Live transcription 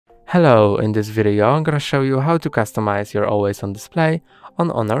Hello, in this video I'm gonna show you how to customize your always on display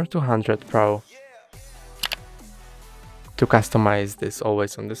on Honor 200 Pro. To customize this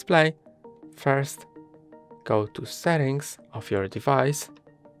always on display, first go to settings of your device,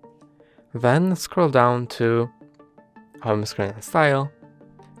 then scroll down to home screen and style,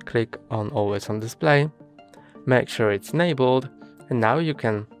 click on always on display, make sure it's enabled, and now you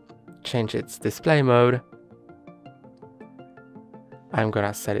can change its display mode. I'm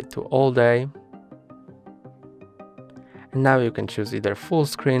gonna set it to all day. And now you can choose either full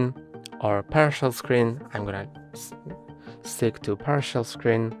screen or partial screen. I'm gonna stick to partial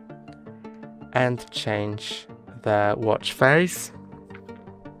screen and change the watch face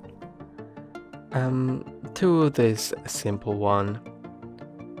to this simple one.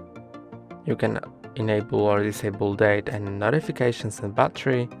 You can enable or disable date and notifications, and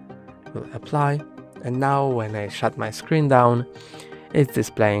battery will apply. And now when I shut my screen down, it's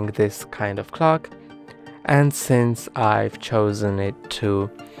displaying this kind of clock, and since I've chosen it to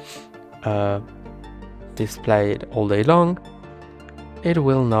display it all day long, it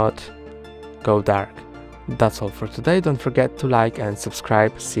will not go dark. That's all for today. Don't forget to like and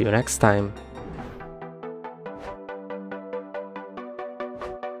subscribe. See you next time.